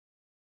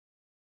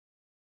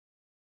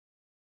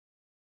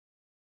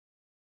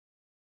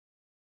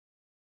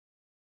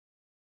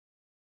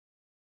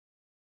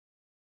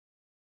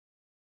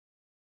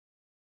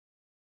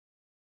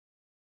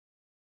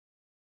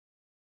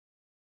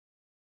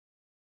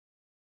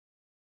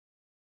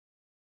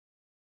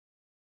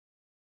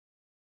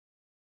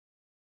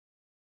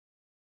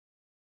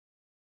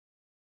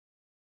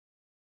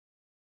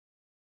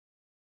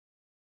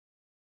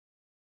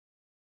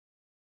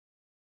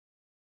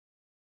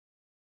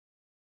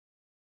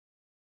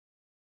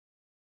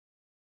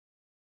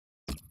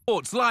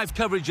Sports live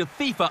coverage of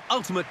FIFA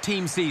Ultimate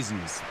Team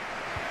seasons.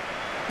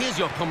 Here's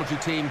your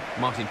commentary team,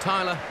 Martin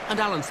Tyler and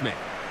Alan Smith.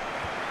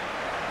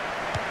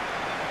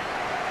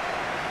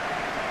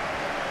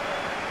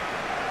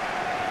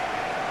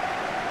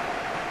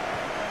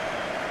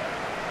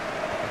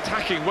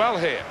 Attacking well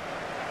here.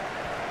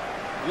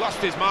 Lost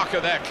his marker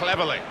there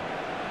cleverly.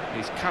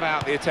 He's cut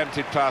out the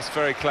attempted pass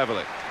very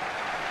cleverly.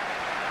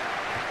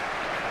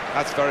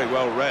 That's very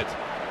well read,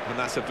 and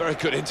that's a very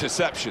good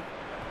interception.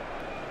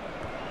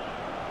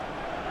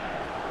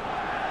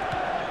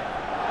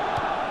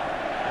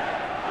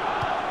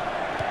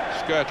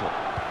 Skirtle.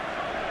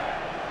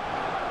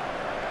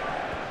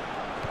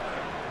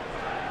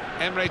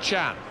 Emre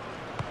Can.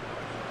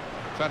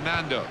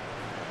 Fernando.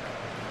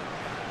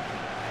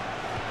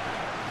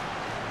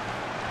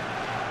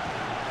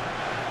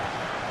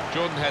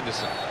 Jordan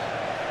Henderson.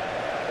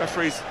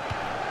 Referee's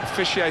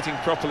officiating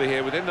properly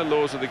here within the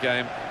laws of the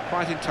game.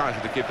 Quite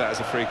entitled to give that as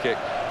a free kick.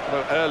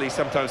 Although early,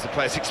 sometimes the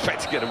players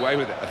expect to get away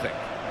with it, I think.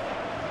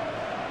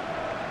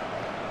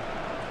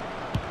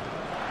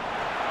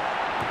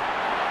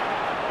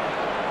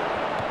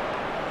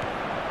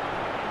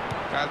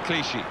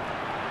 Clichy.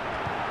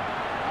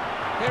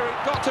 Here it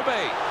got to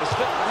be.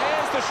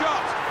 Here's the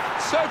shot.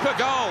 Super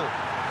goal.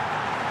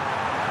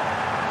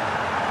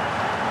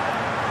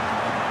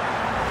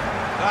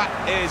 That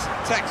is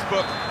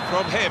textbook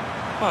from him.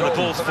 Well, the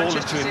ball's fallen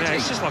to him there.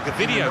 It's just like a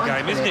video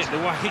game, isn't it? The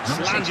way it's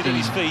landed at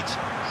his feet.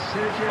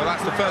 Well,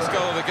 that's the first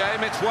goal of the game.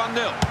 It's 1-0.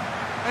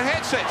 And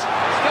hits it.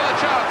 Still a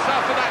chance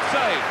after that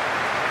save.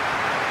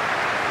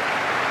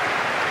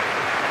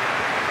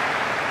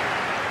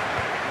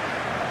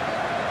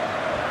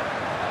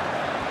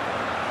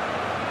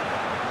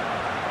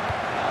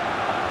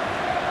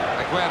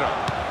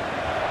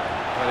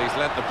 Well, he's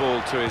lent the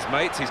ball to his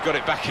mates. He's got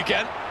it back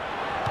again.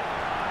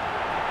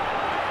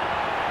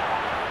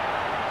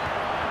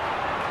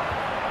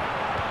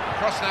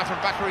 Cross now from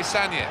Bakary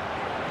Sagna.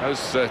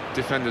 Those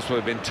defenders will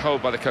have been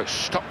told by the coach,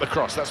 stop the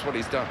cross. That's what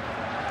he's done.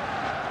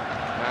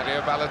 Mario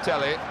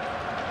Balotelli.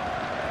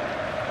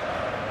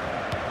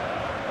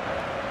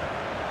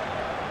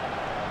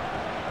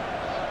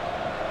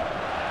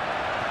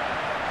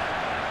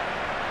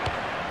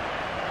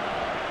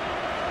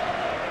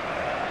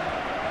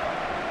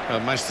 Well,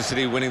 Manchester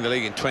City winning the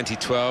league in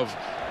 2012,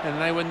 and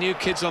they were new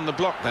kids on the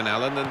block then,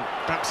 Alan, and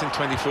perhaps in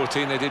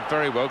 2014 they did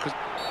very well. Because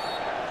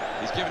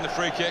he's given the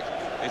free kick.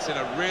 It's in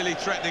a really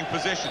threatening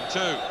position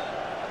too.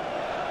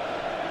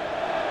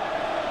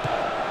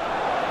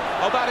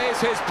 Oh, that is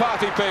his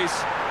party piece,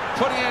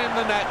 putting it in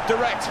the net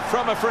direct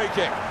from a free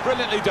kick.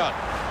 Brilliantly done.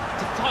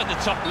 To find the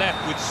top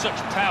left with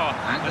such power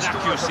and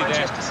accuracy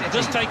there, it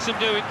does take some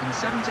doing. In the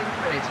 17th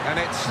minute,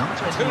 and it's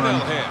 2-0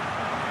 here.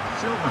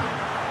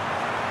 Silva.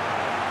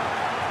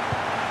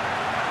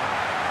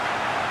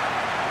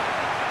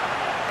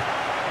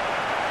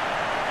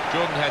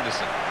 Jordan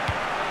Henderson.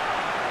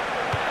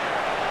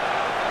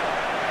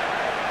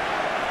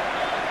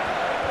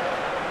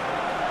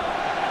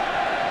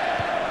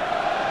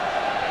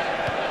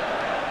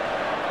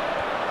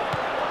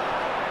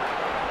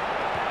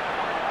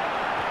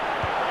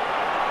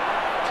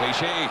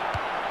 Clichy.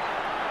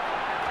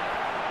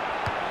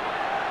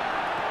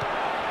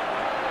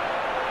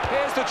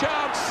 Here's the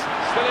chance.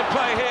 Still in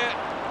play here.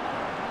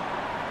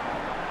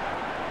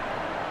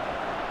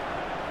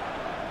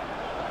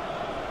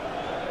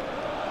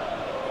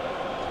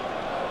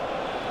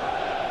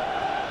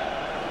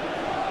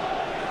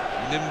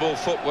 Nimble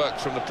footwork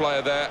from the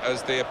player there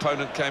as the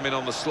opponent came in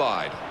on the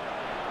slide.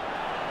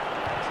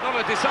 It's not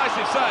a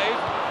decisive save.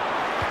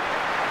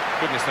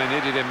 Goodness, they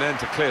needed him then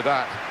to clear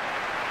that.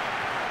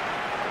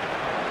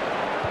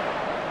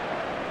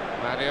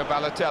 Mario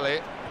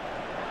Balotelli.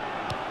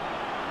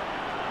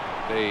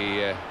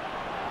 The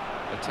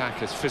attack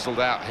has fizzled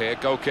out here.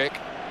 Goal kick.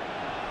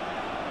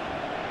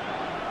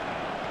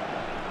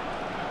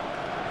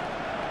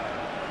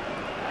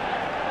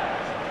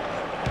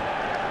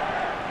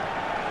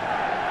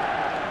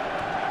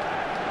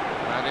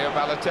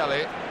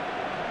 Balotelli.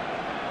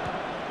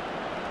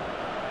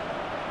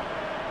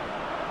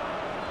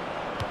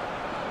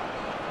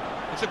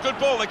 It's a good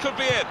ball, they could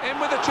be in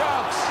with a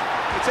chance.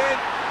 It's in,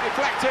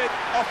 deflected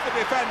off the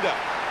defender.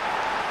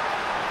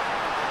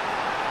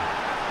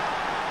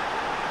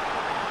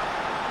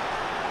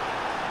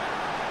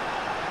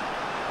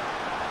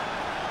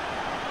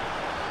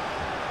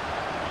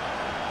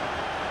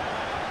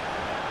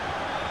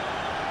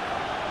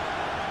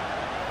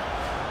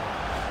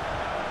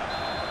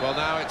 Well,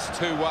 now it's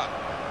 2-1.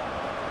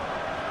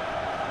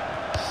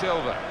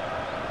 Silva.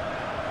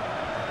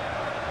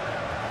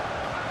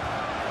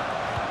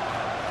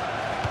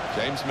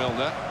 James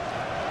Milner.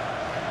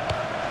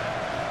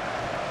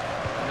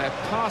 And they're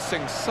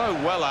passing so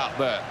well out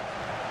there.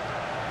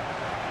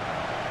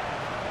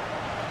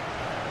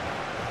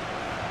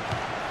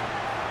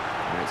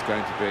 And it's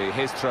going to be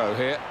his throw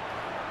here.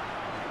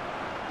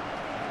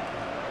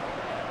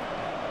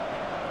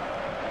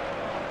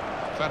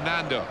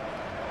 Fernando.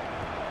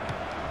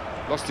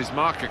 Lost his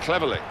marker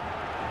cleverly.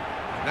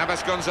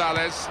 Navas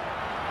Gonzalez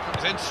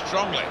comes in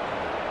strongly.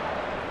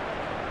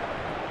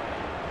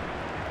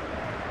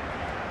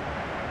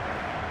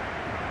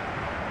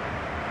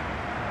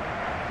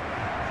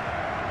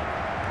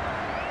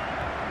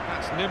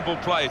 nimble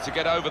play to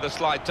get over the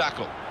slide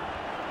tackle.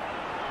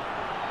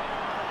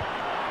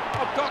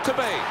 Oh, got to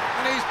be,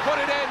 and he's put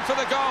it in for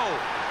the goal.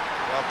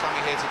 Well,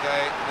 coming here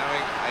today, knowing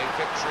a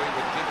victory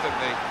would give them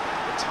the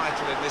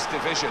title in this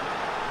division,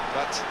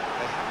 but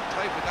they haven't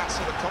played with that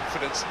sort of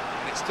confidence,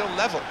 and it's still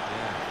level.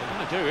 Yeah, they're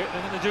going to do it.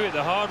 They're going to do it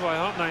the hard way,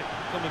 aren't they?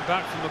 Coming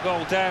back from a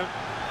goal down.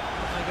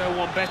 They go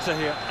one better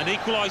here. An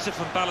equaliser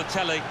from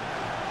Balotelli.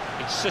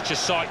 It's such a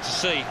sight to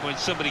see when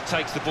somebody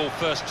takes the ball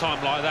first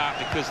time like that,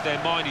 because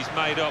their mind is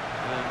made up,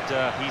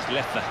 and he's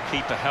left the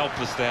keeper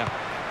helpless there.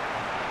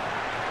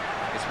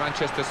 It's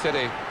Manchester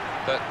City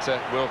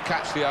that will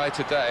catch the eye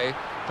today,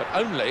 but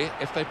only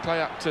if they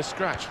play up to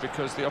scratch,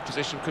 because the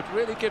opposition could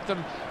really give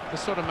them the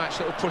sort of match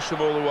that will push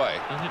them all the way.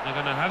 I think they're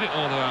going to have it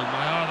all their own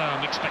way, are they?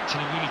 I'm expecting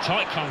a really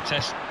tight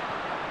contest.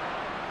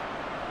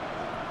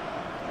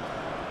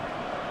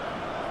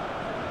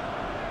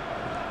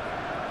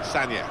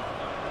 Sanya.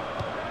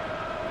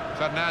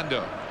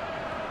 Fernando.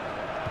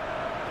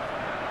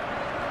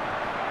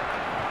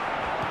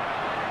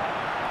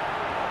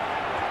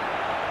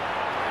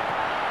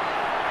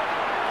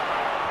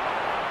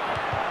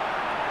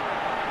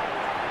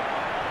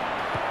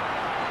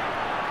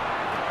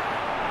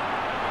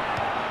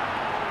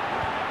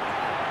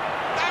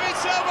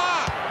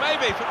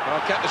 Maybe. Well,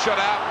 kept the shot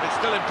out. It's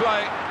still in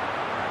play.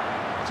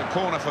 It's a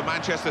corner for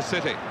Manchester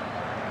City.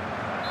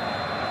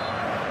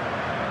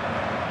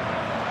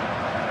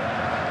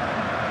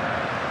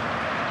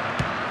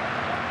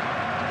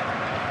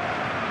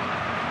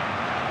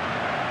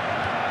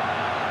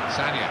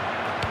 Sanya.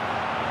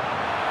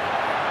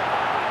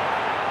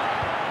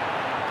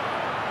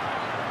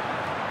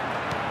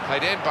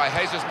 Played in by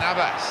Jesus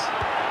Navas.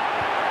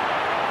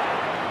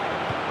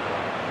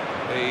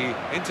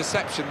 The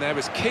interception there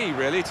was key,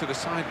 really, to the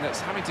side that's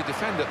having to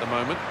defend at the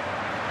moment.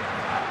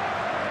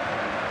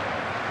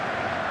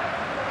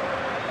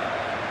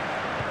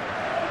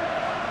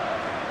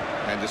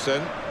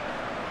 Henderson.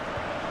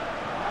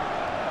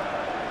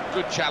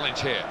 Good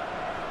challenge here.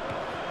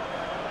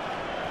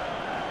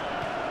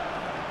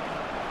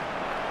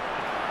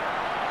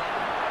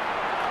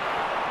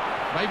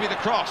 Maybe the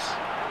cross.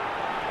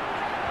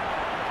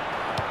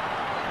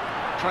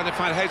 Trying to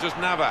find Jesus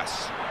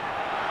Navas.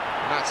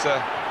 And that's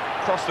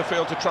across the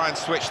field to try and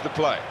switch the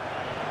play.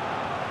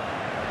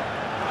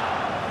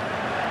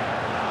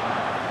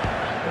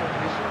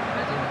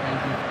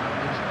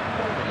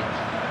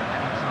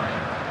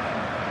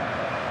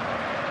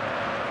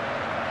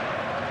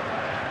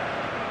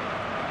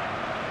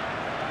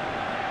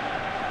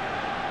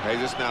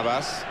 Jesus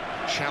Navas,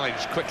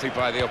 challenged quickly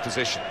by the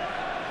opposition.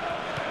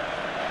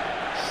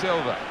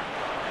 Silva.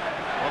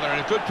 Well, they're in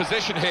a good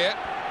position here.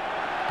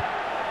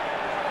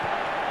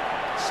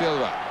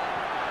 Silva.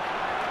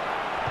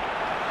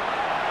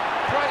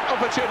 Great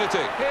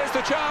opportunity. Here's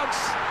the chance,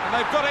 and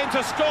they've got in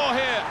to score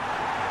here.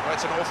 Well,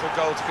 it's an awful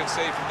goal to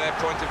concede from their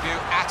point of view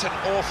at an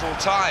awful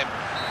time,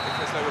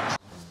 because they were...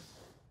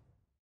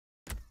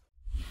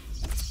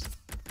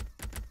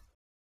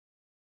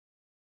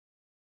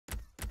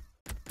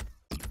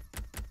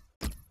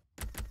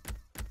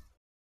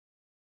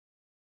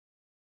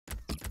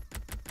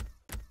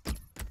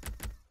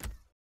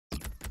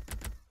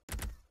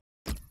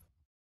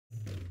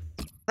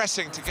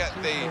 pressing to get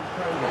the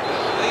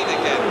lead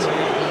again to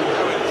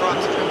go in front,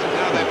 and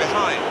now they're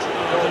behind.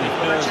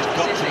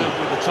 Got to them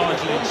with the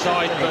title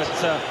inside, but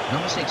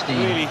number 16.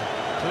 Really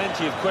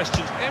plenty of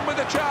questions. In with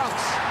a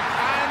chance,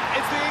 and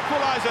it's the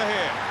equaliser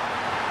here.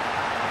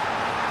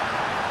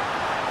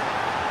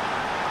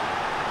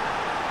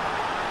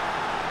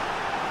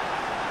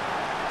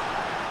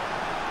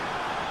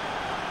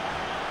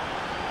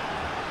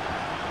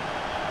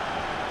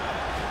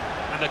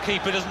 And the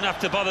keeper doesn't have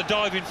to bother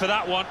diving for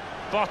that one.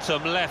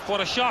 Bottom left, what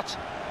a shot.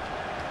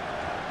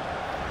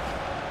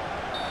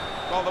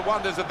 Well, the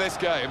wonders of this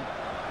game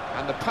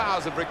and the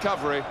powers of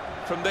recovery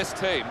from this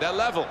team. They're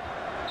level.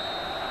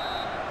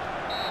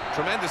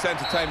 Tremendous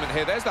entertainment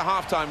here. There's the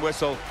half-time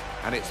whistle,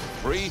 and it's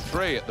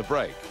 3-3 at the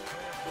break.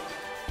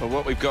 But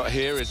what we've got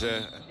here is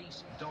a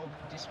dog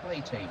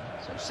display team.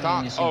 So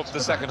start of the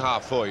second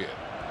half for you.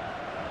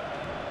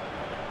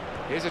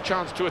 Here's a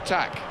chance to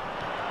attack.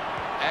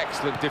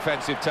 Excellent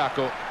defensive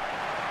tackle.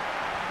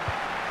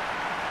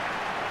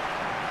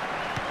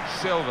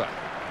 Silva.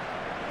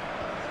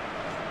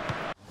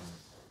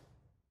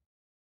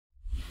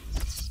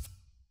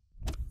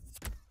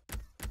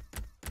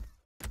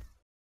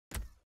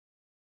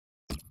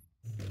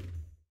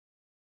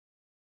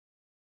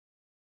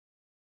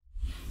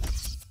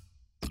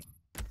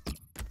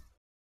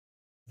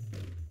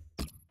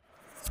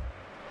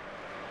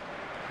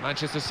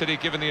 Manchester City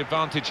given the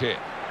advantage here.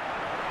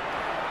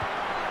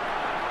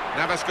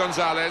 Navas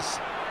Gonzalez.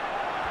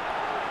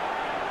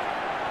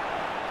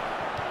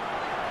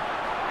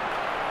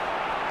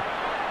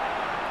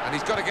 And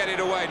he's got to get it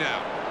away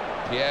now.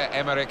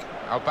 Pierre-Emerick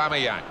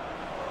Aubameyang.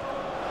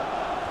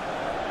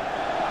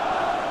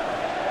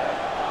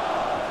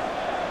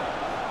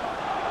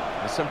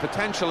 There's some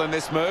potential in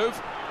this move.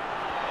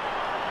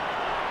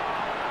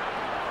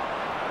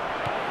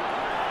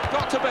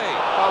 Got to be.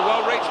 Oh,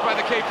 well reached by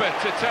the keeper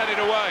to turn it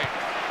away.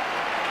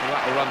 Well,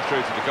 that'll run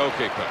through to the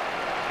goalkeeper.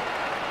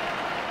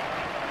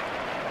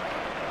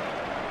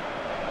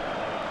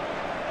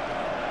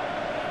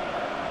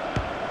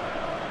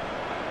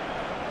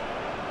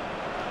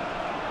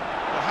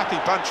 A happy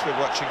bunch we're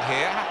watching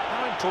here.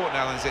 How important,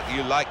 Alan, is it that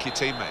you like your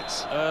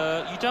teammates?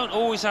 You don't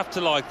always have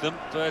to like them,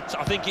 but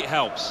I think it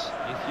helps.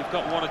 If you've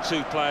got one or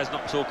two players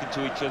not talking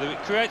to each other, it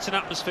creates an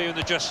atmosphere in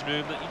the dressing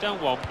room that you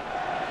don't want.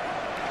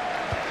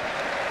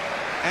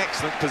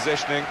 Excellent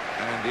positioning,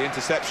 and the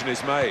interception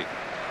is made.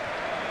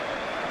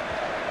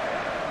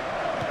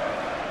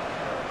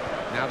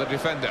 Now the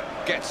defender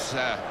gets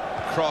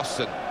cross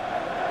and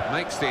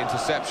makes the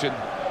interception,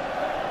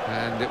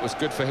 and it was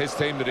good for his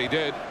team that he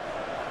did.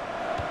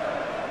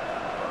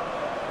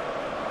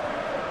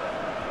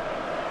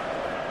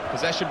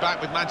 Possession back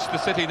with Manchester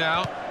City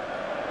now.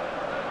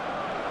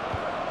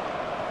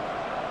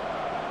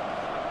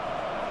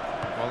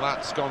 Well,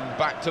 that's gone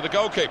back to the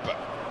goalkeeper.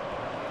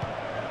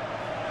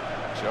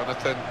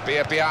 Jonathan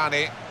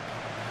Biabiani.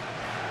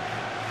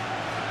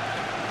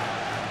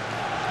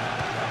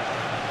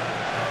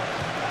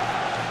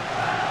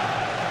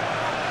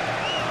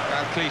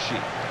 Clichy.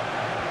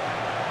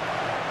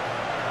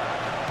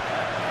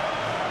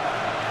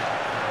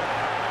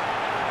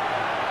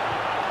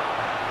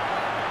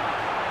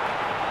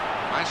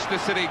 Manchester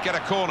City get a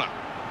corner.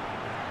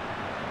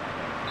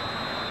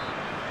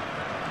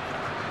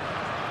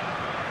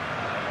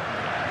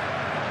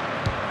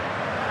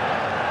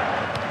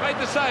 Made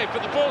the save,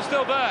 but the ball's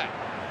still there.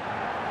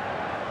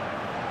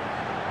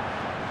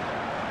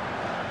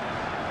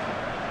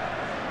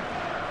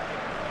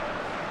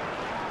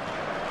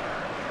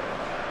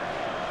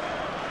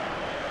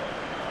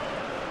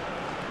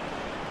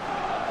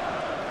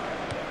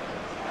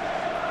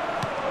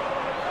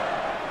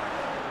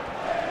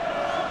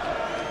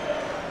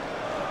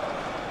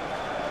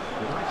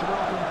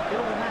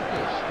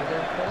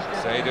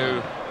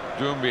 Seydou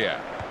Doumbia,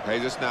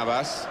 Jesus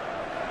Navas,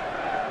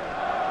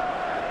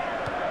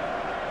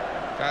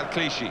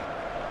 Clichy,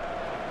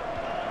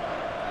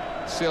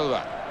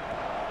 Silva,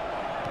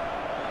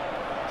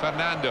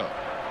 Fernando.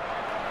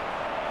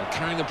 And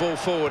carrying the ball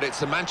forward, it's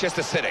the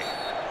Manchester City.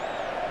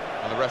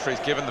 And the referee's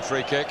given the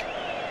free kick.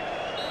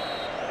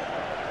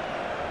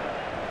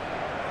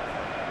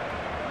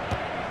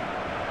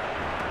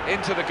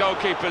 Into the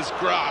goalkeeper's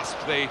grasp,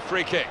 the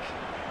free kick.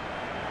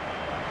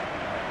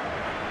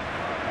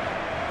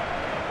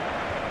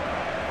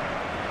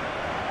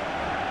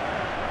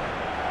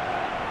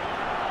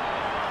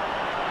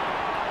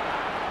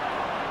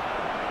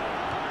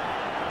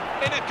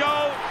 In at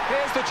goal,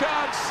 here's the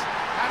chance,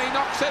 and he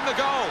knocks in the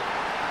goal.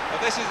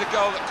 Well, this is a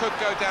goal that could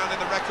go down in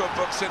the record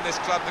books in this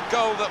club, the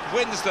goal that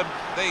wins them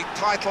the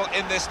title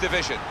in this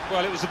division.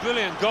 Well, it was a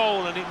brilliant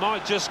goal, and it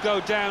might just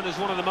go down as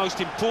one of the most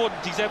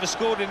important he's ever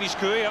scored in his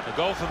career. A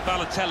goal from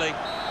Balotelli.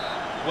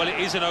 Well, it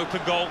is an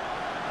open goal,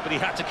 but he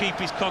had to keep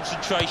his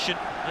concentration,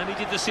 and he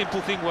did the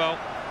simple thing well.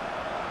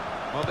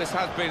 Well, this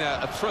has been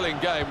a thrilling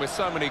game with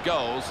so many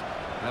goals,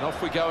 and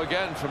off we go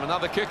again from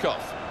another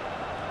kick-off.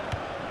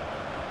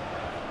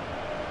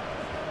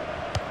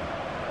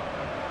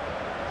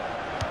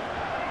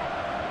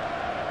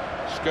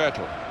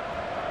 Skirtle.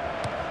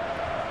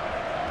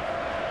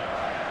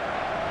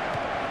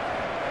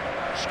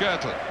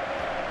 Skirtle.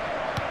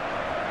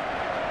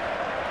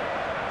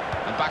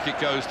 And back it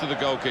goes to the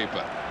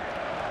goalkeeper.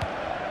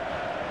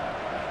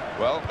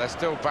 Well, they're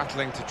still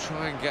battling to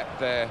try and get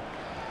their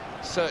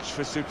search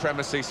for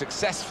supremacy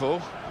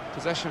successful.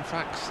 Possession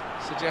facts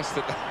suggest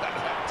that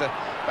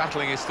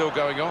battling is still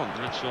going on.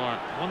 That's right.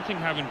 One thing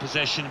having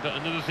possession, but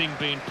another thing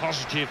being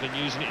positive and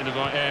using it in the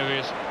right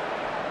areas.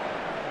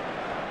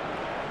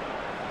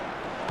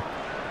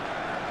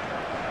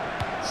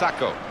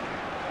 Sacco.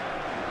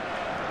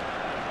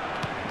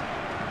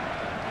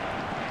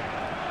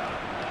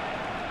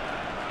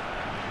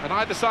 And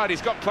either side,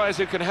 he's got players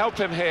who can help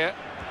him here.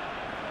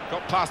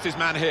 Got past his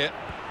man here.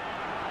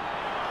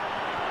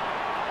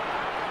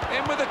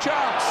 In with a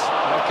chance.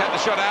 They'll get the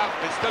shot out.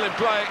 It's still in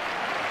play.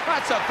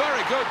 That's a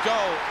very good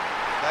goal.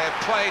 They have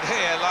played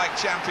here like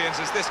champions,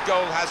 as this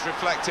goal has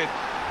reflected,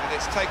 and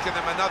it's taken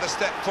them another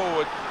step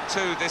forward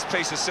to this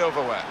piece of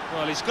silverware.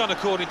 Well, it's gone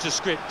according to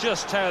script,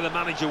 just how the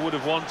manager would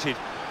have wanted.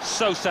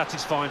 So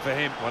satisfying for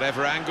him.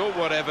 Whatever angle,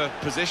 whatever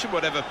position,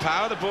 whatever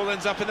power, the ball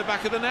ends up in the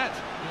back of the net.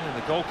 Yeah,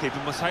 the goalkeeper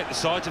must hate the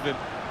sight of him.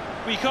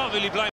 But you can't really blame